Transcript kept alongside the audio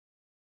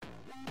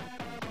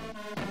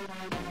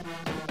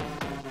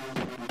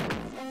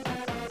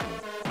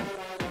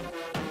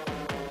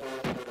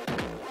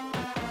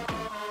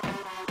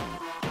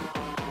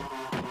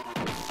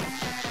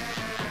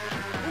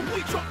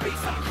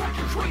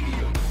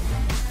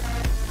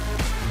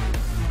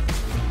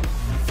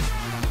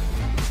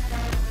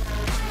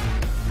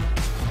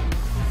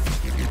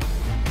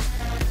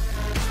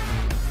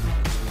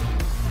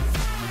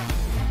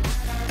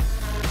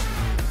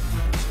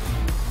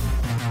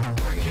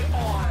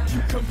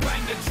can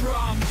bang the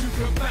drum, you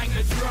can bang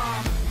the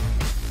drum.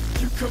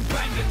 You can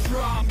bang the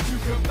drum, you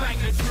can bang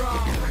the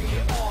drum. Bring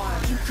it on.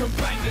 You can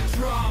bang the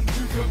drum,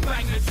 you can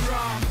bang the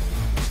drum.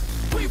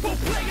 We will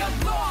play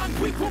along,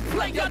 we will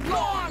play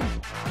along.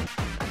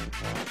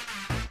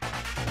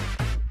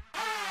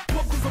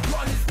 What goes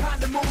on is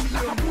pandemonium.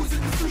 Like I'm losing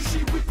the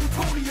sushi with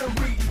plutonium.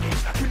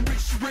 Radiate like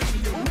enriched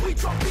uranium. When we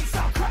drop beats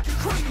out, cracking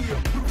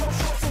cranium. We roll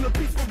shots on the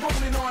beats we're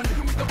rolling on. You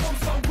can make the bomb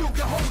so we'll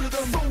get hold of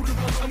them. Sold of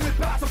them, and we're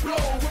about to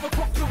blow. With a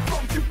cocktail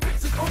from you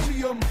bits of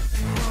zirconium.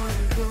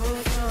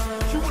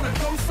 You wanna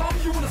go some,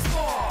 you wanna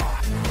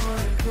spar.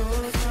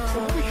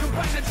 We can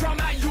bang the drum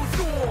at your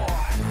door.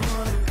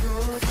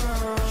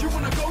 You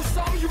wanna go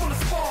some, you wanna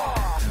spar.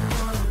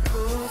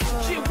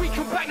 Yeah, we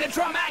can bang the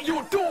drum at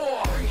your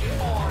door. Bring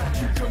it on.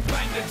 You can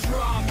bang the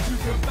drum, you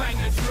can bang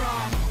the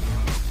drum.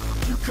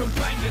 You can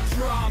bang the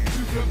drum,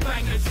 you can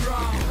bang the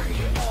drum. Bring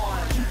it on.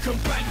 You can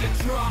bang the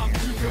drum,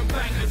 you can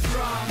bang the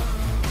drum.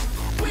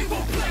 We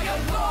will play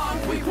along,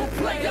 we will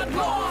play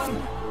along.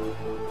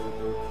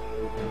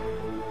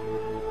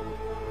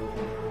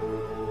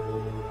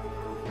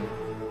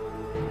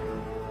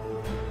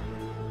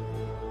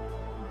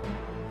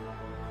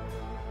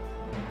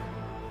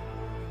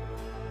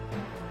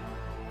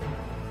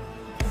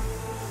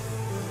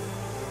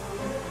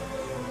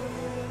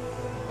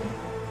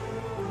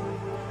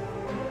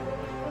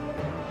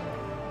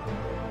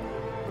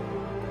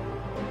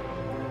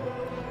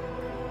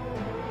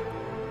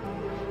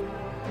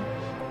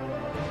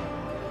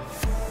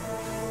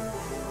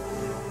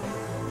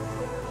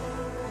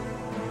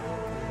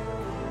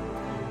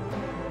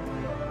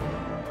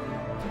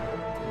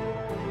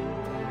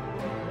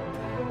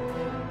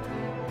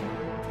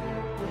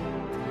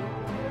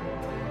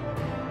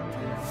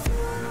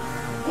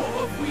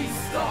 We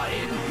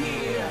started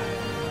here.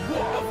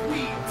 What have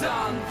we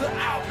done? The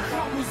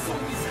outcome was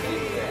always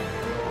clear.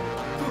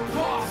 The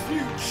path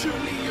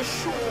mutually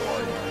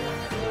assured.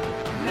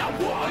 Now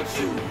what are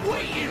you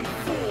waiting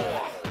for?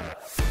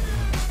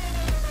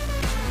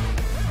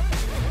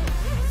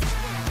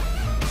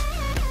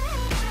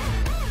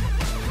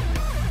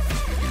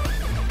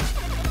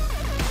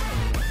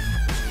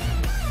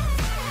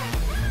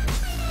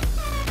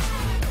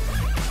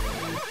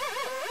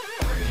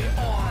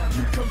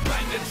 You can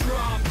bang the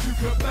drum, you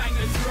can bang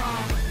the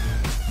drum.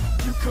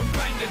 You can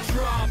bang the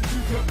drum,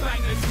 you can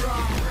bang the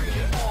drum. Bring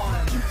it on.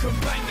 You can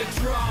bang the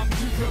drum,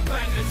 you can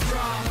bang the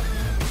drum.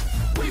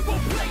 We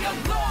will play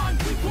along,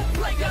 we will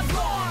play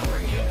along.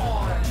 Bring it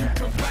on. You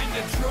can bang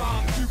the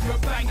drum, you can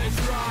bang the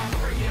drum.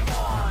 Bring it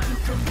on. You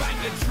can bang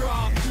the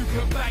drum, you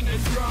can bang the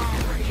drum.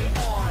 Bring it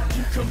on.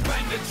 You can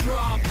bang the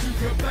drum, you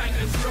can bang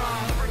the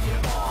drum. Bring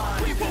it on.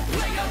 We will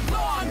play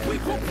along, we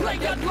will play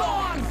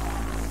along.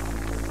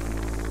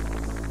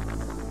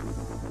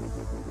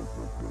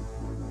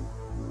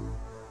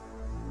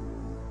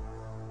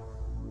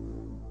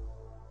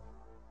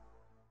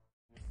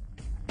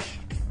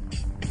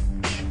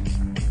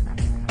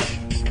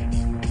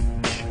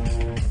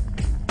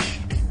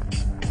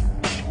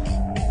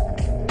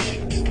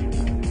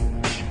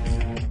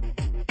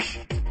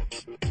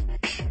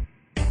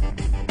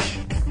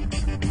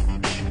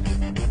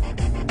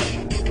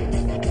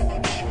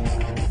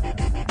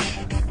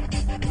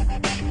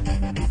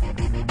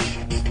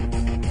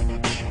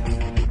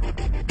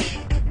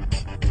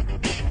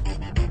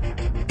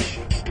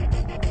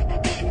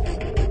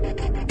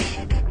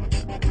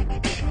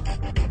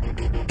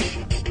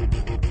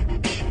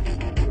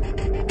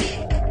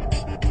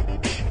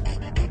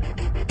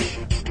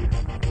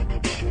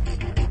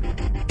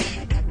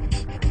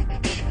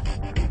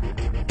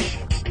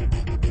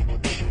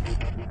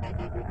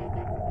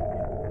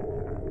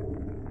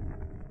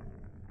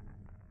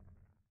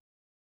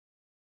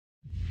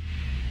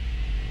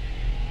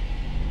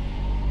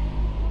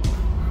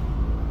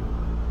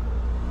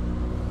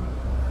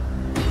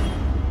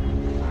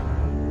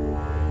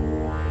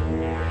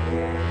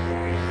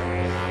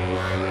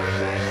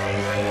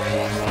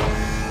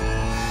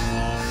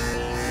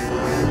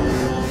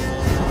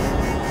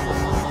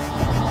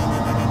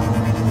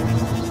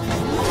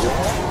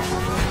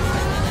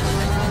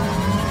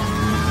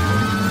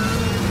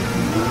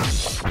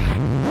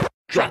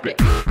 Drop it.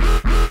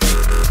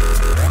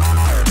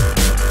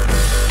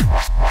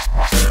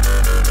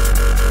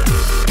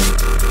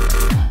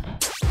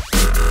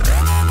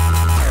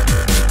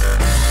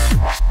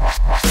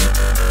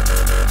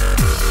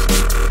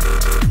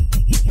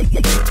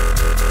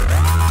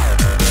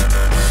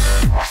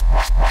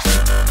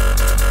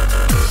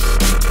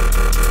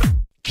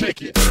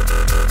 Kick it.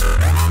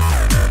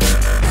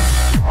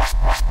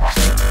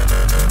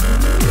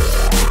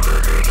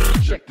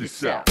 Check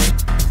this out.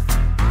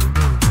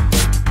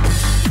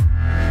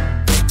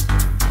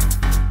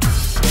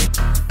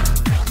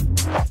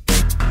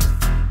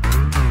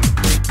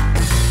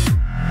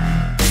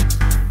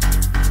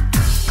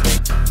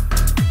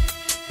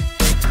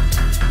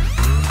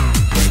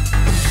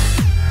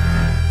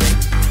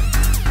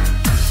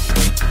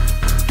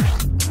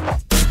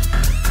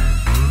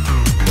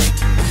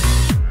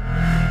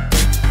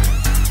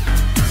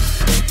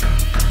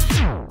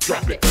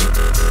 Drop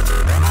it.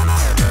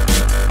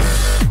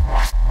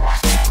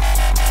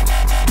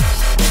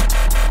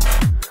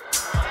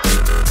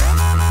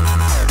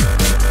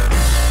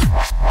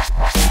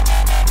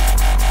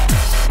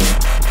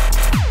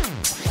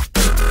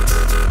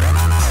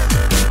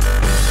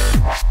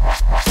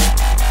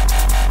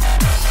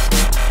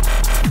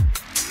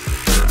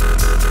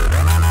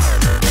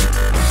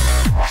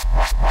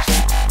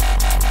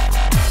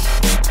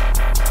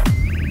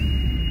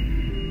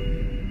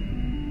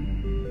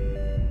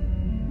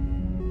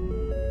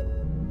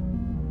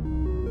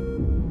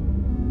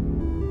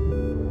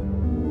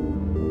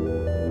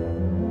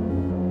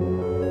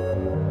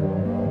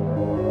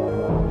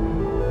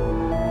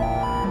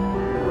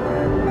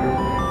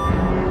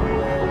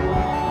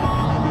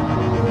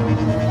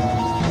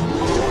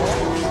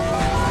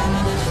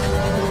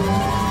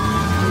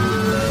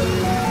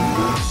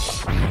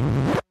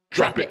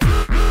 Drop it.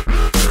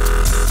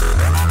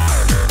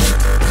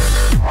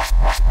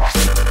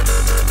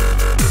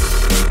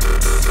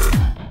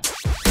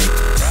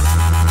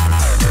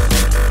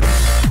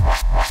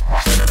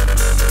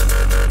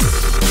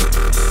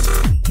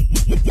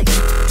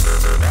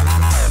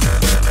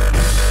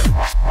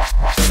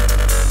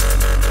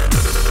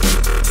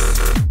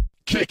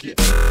 Kick it.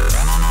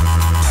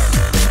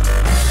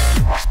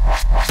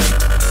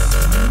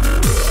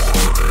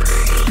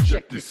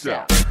 Check this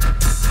out.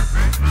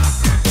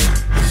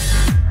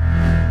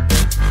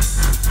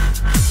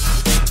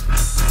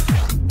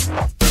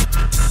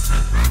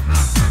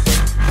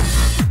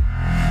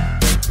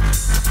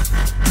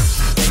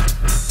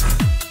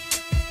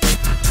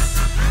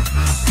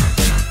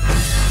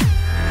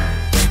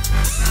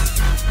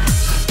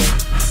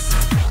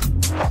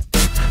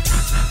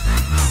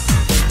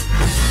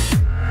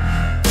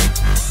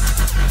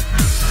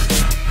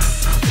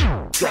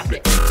 Drop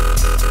it.